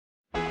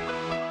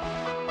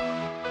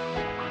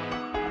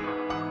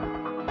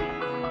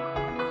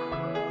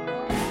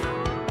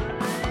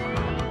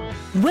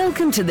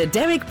Welcome to the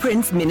Derek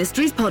Prince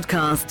Ministries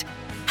podcast,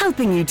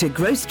 helping you to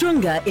grow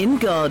stronger in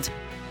God.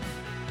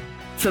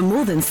 For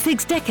more than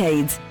 6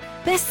 decades,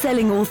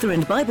 best-selling author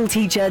and Bible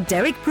teacher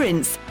Derek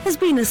Prince has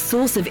been a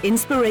source of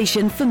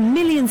inspiration for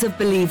millions of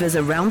believers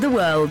around the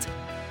world.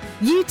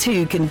 You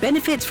too can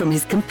benefit from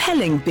his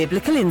compelling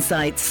biblical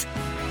insights.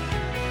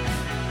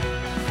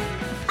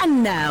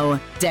 And now,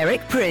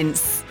 Derek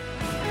Prince.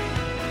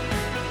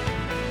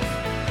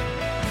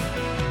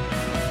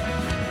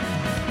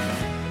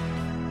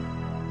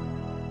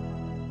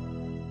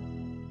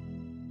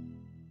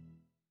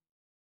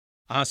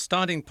 Our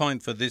starting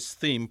point for this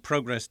theme,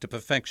 Progress to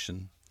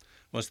Perfection,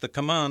 was the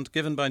command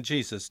given by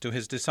Jesus to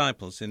his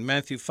disciples in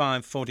Matthew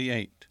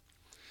 5:48.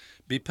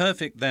 Be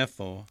perfect,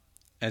 therefore,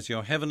 as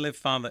your heavenly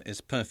Father is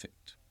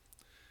perfect.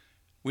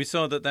 We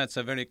saw that that's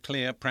a very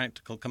clear,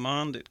 practical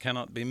command. It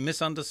cannot be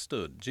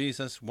misunderstood.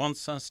 Jesus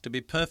wants us to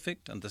be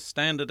perfect, and the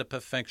standard of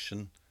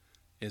perfection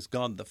is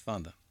God the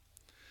Father.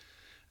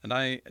 And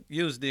I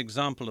used the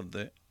example of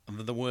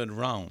the word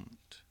round.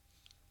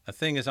 A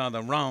thing is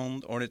either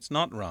round or it's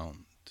not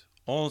round.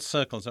 All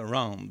circles are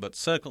round, but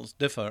circles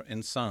differ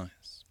in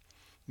size.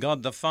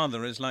 God the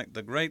Father is like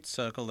the great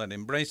circle that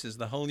embraces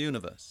the whole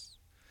universe.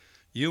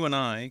 You and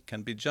I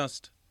can be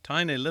just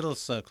tiny little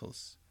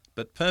circles,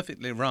 but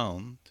perfectly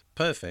round,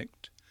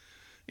 perfect,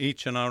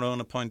 each in our own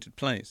appointed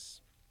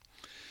place.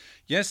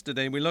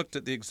 Yesterday we looked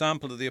at the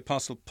example of the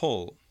Apostle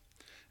Paul,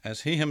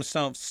 as he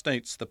himself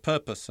states the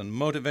purpose and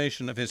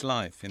motivation of his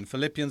life in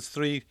Philippians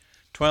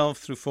 3:12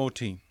 through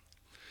 14.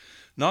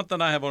 Not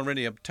that I have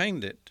already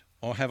obtained it,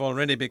 or have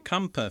already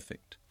become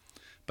perfect,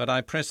 but I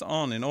press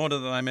on in order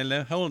that I may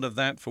lay hold of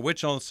that for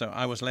which also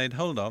I was laid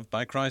hold of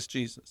by Christ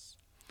Jesus.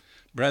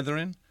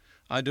 Brethren,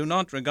 I do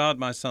not regard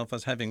myself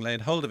as having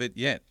laid hold of it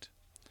yet,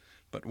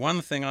 but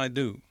one thing I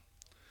do,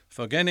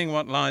 forgetting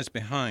what lies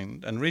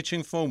behind and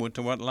reaching forward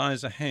to what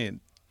lies ahead,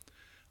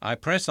 I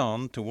press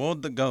on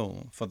toward the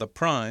goal for the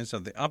prize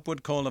of the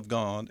upward call of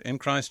God in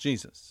Christ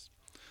Jesus.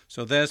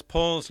 So there's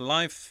Paul's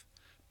life,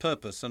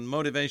 purpose, and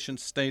motivation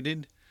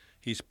stated.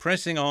 He's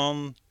pressing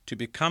on to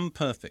become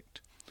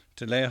perfect,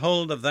 to lay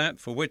hold of that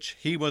for which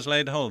he was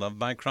laid hold of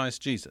by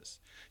Christ Jesus.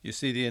 You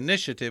see, the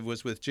initiative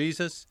was with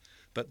Jesus,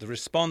 but the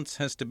response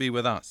has to be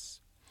with us.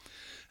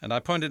 And I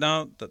pointed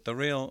out that the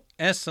real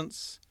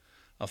essence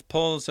of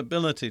Paul's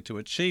ability to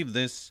achieve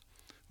this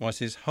was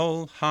his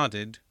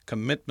wholehearted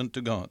commitment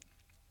to God.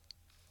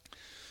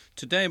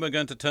 Today we're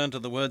going to turn to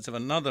the words of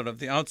another of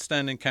the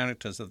outstanding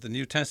characters of the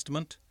New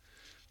Testament,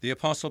 the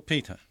Apostle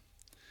Peter.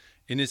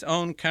 In his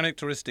own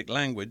characteristic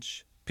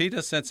language,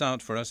 Peter sets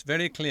out for us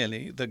very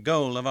clearly the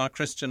goal of our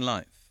Christian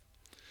life.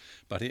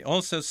 But he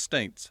also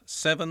states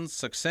 7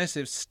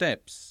 successive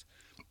steps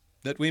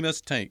that we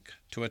must take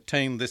to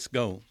attain this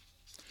goal.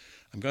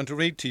 I'm going to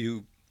read to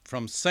you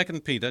from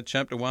 2 Peter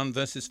chapter 1,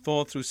 verses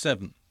 4 through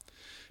 7.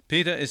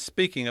 Peter is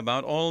speaking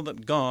about all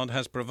that God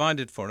has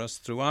provided for us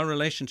through our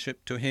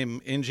relationship to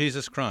him in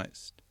Jesus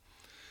Christ.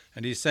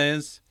 And he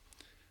says,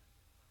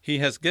 He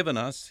has given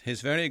us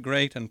his very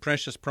great and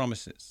precious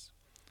promises,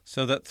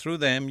 so that through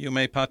them you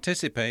may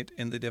participate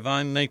in the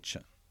divine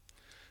nature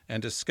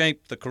and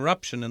escape the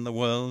corruption in the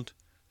world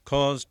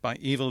caused by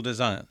evil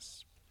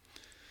desires.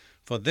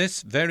 For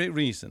this very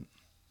reason,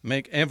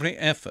 make every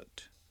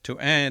effort to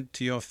add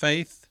to your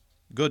faith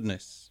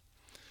goodness,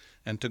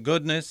 and to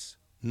goodness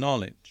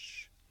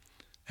knowledge,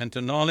 and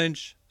to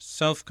knowledge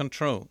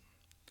self-control,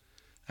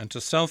 and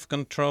to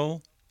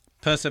self-control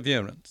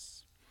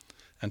perseverance,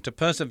 and to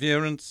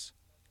perseverance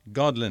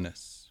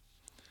godliness,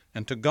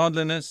 and to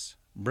godliness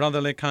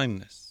brotherly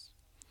kindness,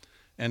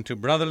 and to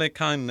brotherly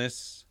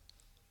kindness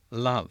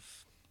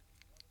love.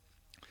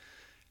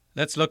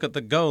 Let's look at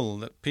the goal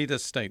that Peter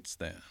states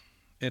there.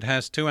 It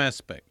has 2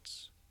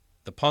 aspects,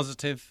 the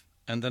positive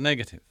and the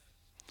negative.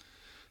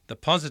 The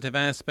positive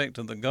aspect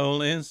of the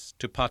goal is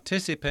to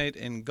participate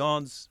in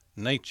God's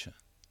nature,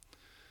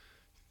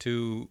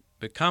 to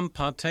become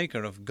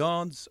partaker of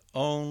God's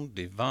own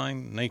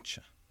divine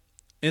nature.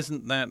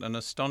 Isn't that an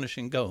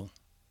astonishing goal?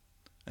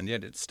 And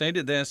yet it's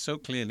stated there so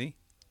clearly,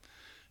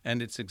 and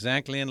it's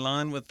exactly in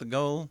line with the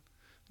goal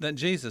that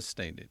Jesus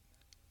stated.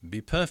 Be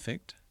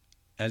perfect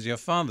as your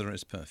Father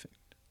is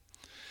perfect.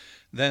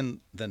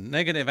 Then the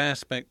negative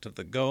aspect of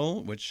the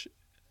goal, which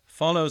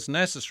follows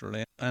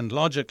necessarily and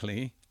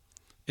logically,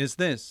 is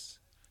this: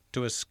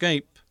 to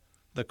escape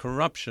the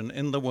corruption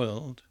in the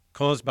world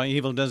caused by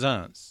evil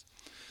desires.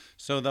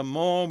 So the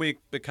more we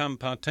become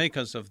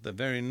partakers of the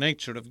very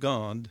nature of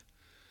God,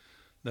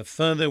 the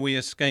further we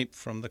escape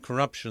from the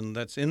corruption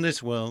that's in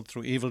this world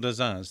through evil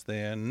desires.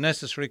 They are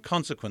necessary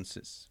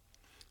consequences,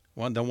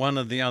 the one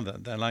or the other.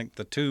 They're like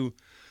the 2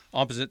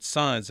 opposite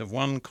sides of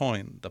one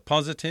coin. The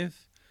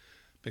positive,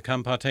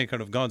 become partaker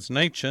of God's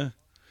nature.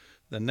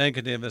 The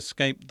negative,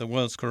 escape the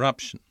world's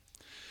corruption.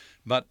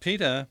 But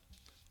Peter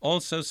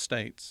also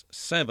states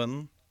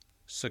 7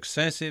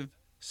 successive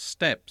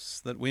steps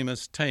that we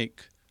must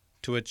take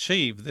to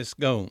achieve this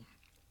goal.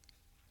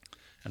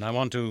 And I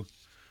want to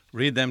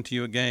read them to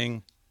you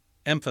again,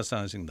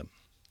 emphasizing them.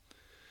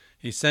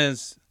 He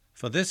says,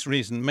 For this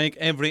reason, make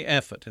every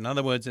effort. In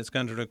other words, it's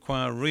going to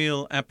require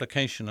real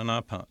application on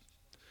our part.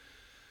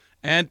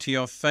 Add to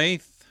your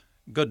faith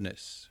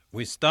goodness.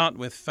 We start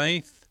with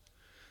faith.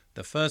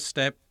 The first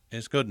step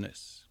is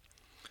goodness.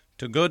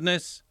 To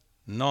goodness,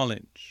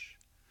 knowledge.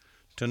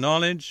 To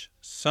knowledge,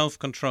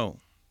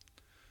 self-control.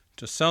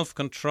 To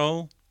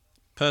self-control,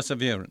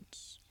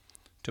 perseverance.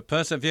 To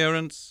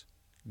perseverance,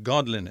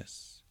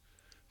 godliness.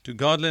 To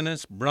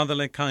godliness,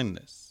 brotherly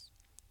kindness.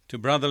 To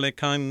brotherly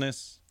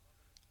kindness,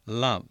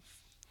 love.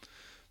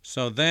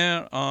 So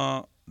there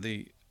are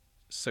the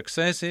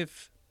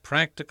successive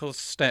practical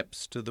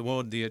steps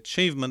toward the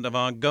achievement of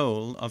our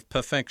goal of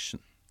perfection.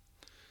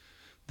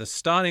 The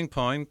starting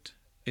point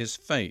is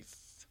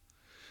faith.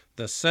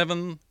 The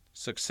 7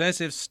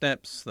 successive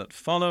steps that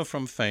follow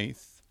from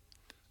faith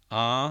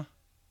are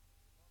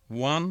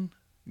 1.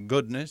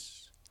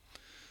 Goodness,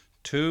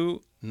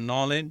 2.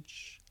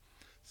 Knowledge,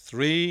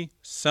 3.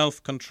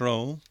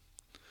 Self-control,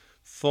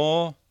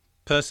 4.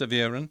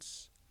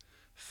 Perseverance,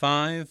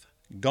 5.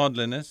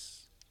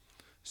 Godliness,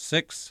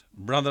 6.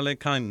 Brotherly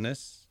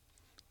kindness,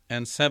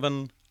 and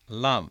 7.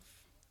 Love.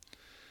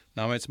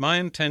 Now it's my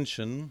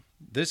intention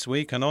this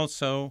week and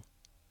also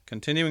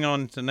continuing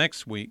on to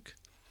next week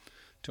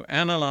to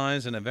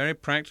analyze in a very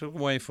practical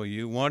way for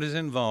you what is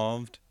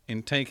involved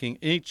in taking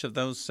each of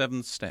those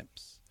 7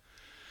 steps.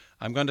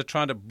 I'm going to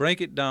try to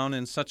break it down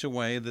in such a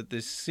way that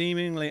this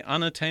seemingly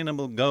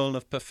unattainable goal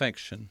of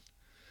perfection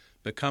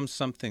becomes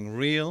something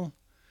real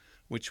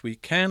which we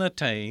can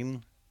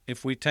attain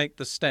if we take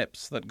the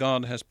steps that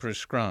God has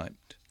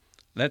prescribed.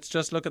 Let's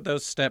just look at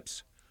those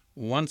steps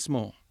once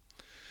more.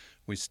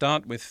 We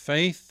start with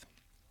faith,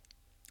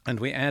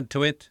 and we add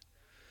to it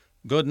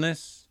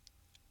goodness,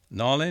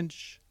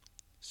 knowledge,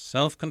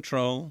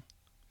 self-control,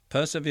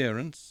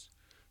 perseverance,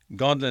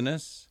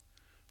 godliness,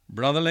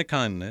 brotherly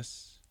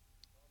kindness,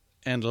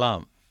 and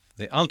love.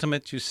 The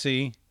ultimate, you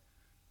see,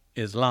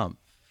 is love,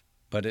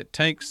 but it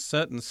takes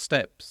certain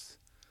steps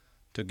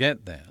to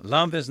get there.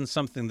 Love isn't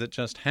something that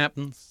just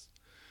happens.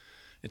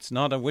 It's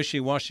not a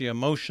wishy-washy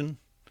emotion.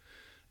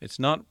 It's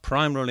not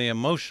primarily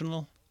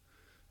emotional.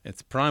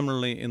 It's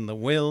primarily in the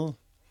will,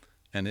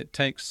 and it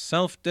takes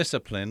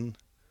self-discipline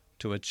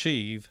to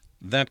achieve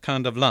that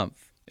kind of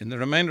love. In the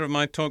remainder of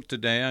my talk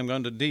today, I'm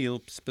going to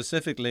deal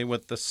specifically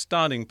with the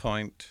starting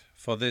point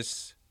for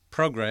this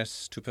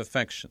progress to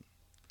perfection.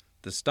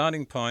 The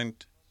starting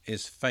point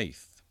is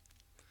faith.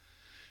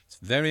 It's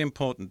very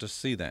important to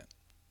see that.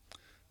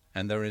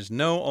 And there is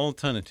no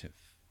alternative.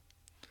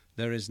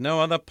 There is no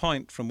other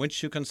point from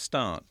which you can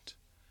start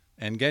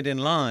and get in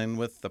line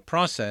with the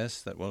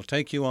process that will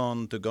take you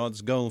on to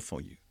God's goal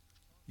for you.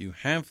 You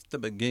have to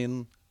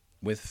begin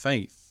with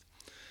faith.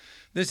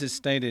 This is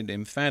stated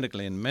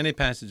emphatically in many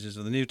passages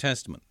of the New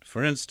Testament.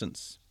 For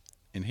instance,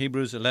 in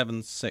Hebrews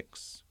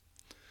 11:6.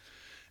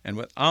 And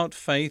without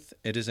faith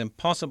it is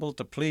impossible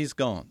to please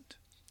God,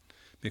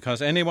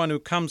 because anyone who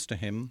comes to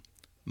him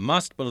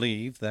must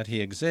believe that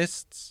he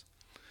exists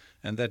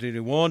and that he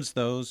rewards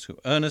those who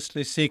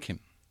earnestly seek him.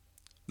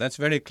 That's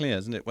very clear,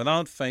 isn't it?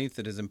 Without faith,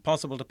 it is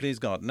impossible to please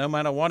God. No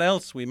matter what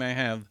else we may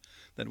have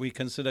that we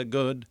consider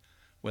good,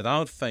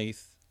 without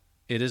faith,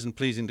 it isn't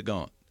pleasing to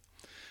God.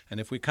 And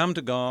if we come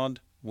to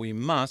God, we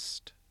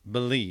must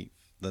believe.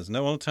 There's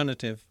no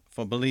alternative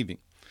for believing.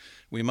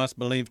 We must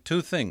believe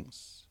 2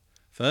 things.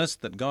 First,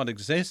 that God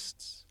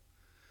exists,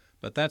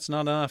 but that's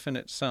not enough in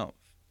itself.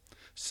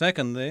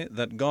 Secondly,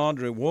 that God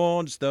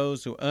rewards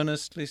those who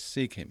earnestly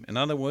seek him. In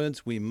other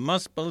words, we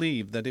must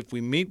believe that if we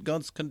meet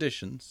God's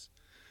conditions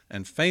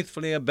and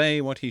faithfully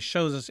obey what he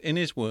shows us in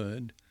his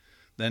word,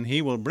 then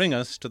he will bring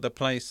us to the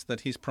place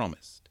that he's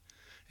promised.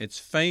 It's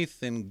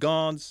faith in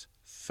God's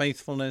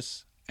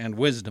faithfulness and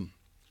wisdom.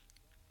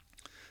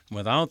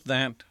 Without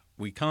that,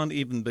 we can't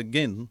even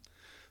begin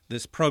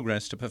this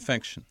progress to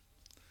perfection.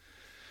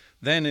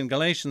 Then in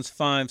Galatians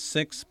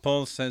 5:6,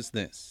 Paul says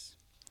this,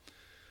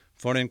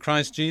 For in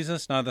Christ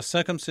Jesus neither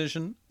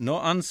circumcision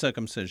nor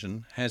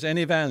uncircumcision has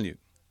any value.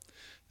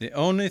 The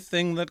only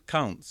thing that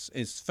counts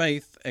is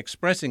faith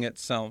expressing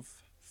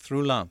itself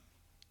through love.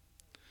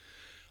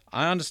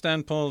 I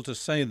understand Paul to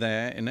say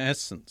there, in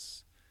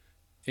essence,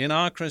 in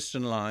our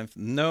Christian life,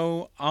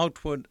 no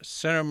outward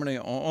ceremony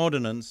or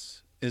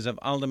ordinance is of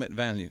ultimate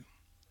value.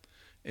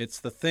 It's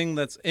the thing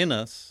that's in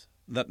us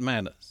that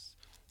matters.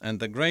 And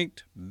the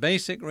great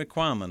basic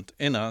requirement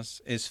in us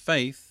is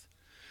faith,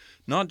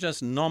 not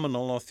just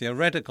nominal or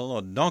theoretical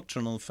or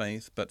doctrinal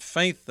faith, but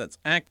faith that's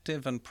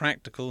active and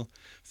practical,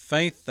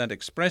 faith that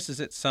expresses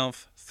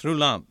itself through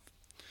love.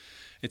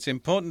 It's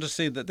important to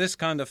see that this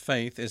kind of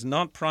faith is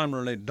not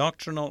primarily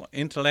doctrinal,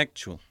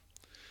 intellectual,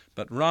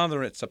 but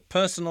rather it's a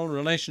personal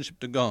relationship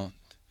to God.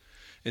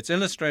 It's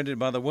illustrated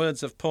by the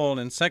words of Paul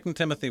in 2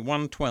 Timothy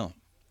 1:12.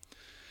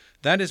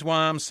 That is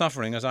why I am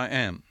suffering as I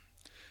am.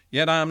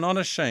 Yet I am not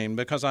ashamed,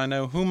 because I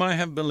know whom I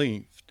have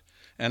believed,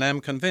 and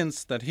am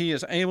convinced that he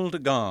is able to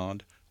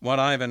guard what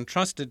I have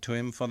entrusted to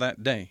him for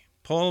that day.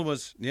 Paul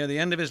was near the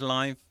end of his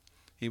life.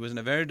 He was in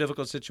a very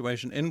difficult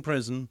situation in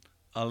prison,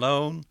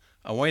 alone,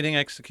 awaiting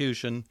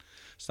execution.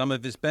 Some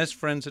of his best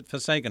friends had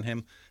forsaken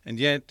him, and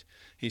yet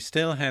he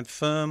still had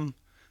firm,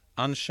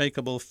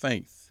 unshakable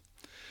faith.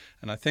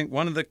 And I think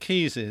one of the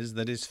keys is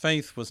that his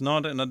faith was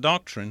not in a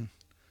doctrine,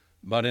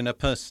 but in a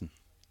person,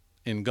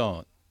 in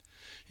God.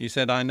 He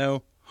said, I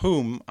know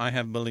whom I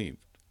have believed.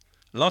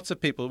 Lots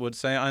of people would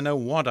say, I know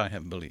what I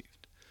have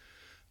believed.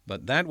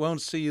 But that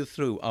won't see you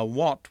through. A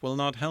what will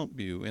not help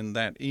you in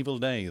that evil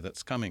day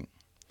that's coming.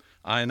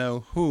 I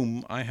know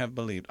whom I have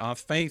believed. Our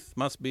faith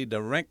must be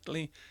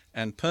directly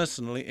and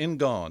personally in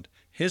God,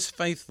 His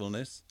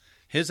faithfulness,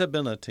 His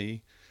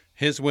ability,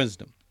 His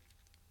wisdom.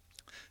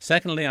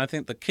 Secondly, I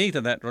think the key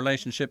to that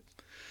relationship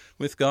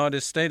with God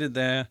is stated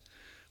there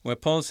where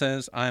Paul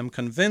says, I am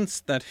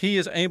convinced that He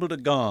is able to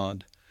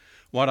guard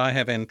what I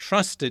have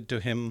entrusted to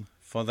Him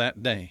for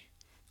that day.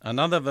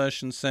 Another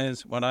version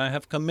says, what I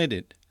have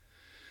committed.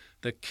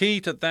 The key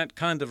to that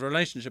kind of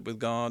relationship with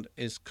God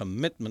is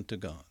commitment to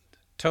God.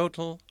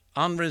 Total,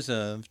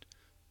 unreserved,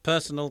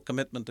 personal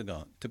commitment to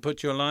God. To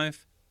put your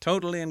life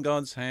totally in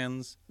God's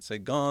hands. Say,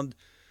 God,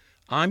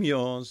 I'm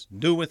yours.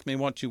 Do with me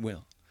what you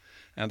will.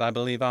 And I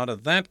believe out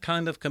of that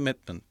kind of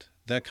commitment,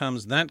 there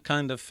comes that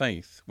kind of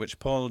faith, which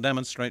Paul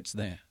demonstrates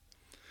there.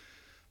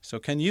 So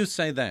can you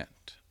say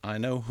that? I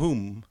know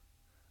whom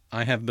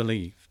I have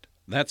believed.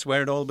 That's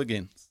where it all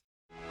begins.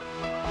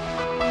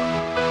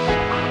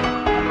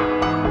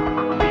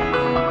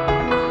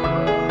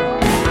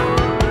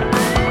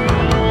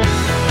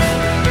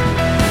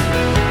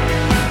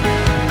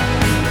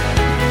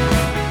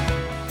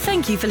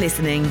 Thank you for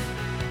listening.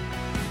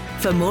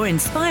 For more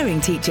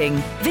inspiring teaching,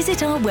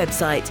 visit our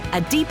website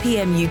at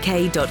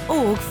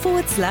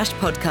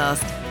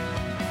dpmuk.org/podcast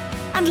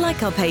and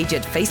like our page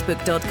at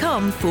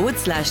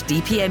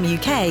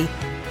facebook.com/dpmuk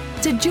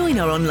to join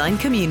our online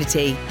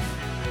community.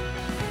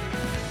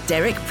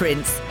 Derek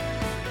Prince,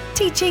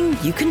 teaching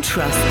you can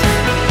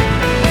trust.